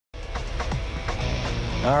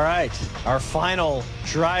All right, our final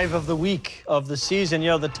drive of the week of the season. You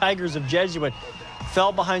know, the Tigers of Jesuit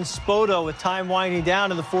fell behind Spoto with time winding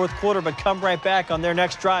down in the fourth quarter, but come right back on their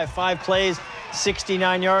next drive. 5 plays,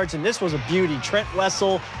 69 yards, and this was a beauty. Trent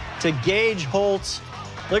Wessel to Gage Holtz.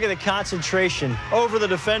 Look at the concentration over the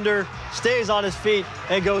defender, stays on his feet,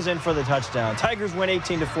 and goes in for the touchdown. Tigers win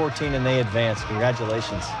 18-14, and they advance.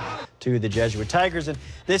 Congratulations to the Jesuit Tigers. And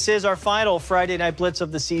this is our final Friday Night Blitz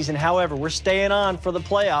of the season. However, we're staying on for the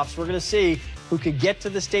playoffs. We're going to see who could get to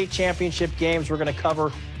the state championship games. We're going to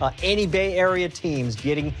cover any Bay Area teams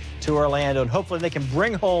getting to Orlando, and hopefully they can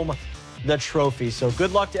bring home the trophy. So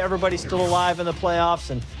good luck to everybody still alive in the playoffs,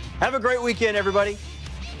 and have a great weekend, everybody.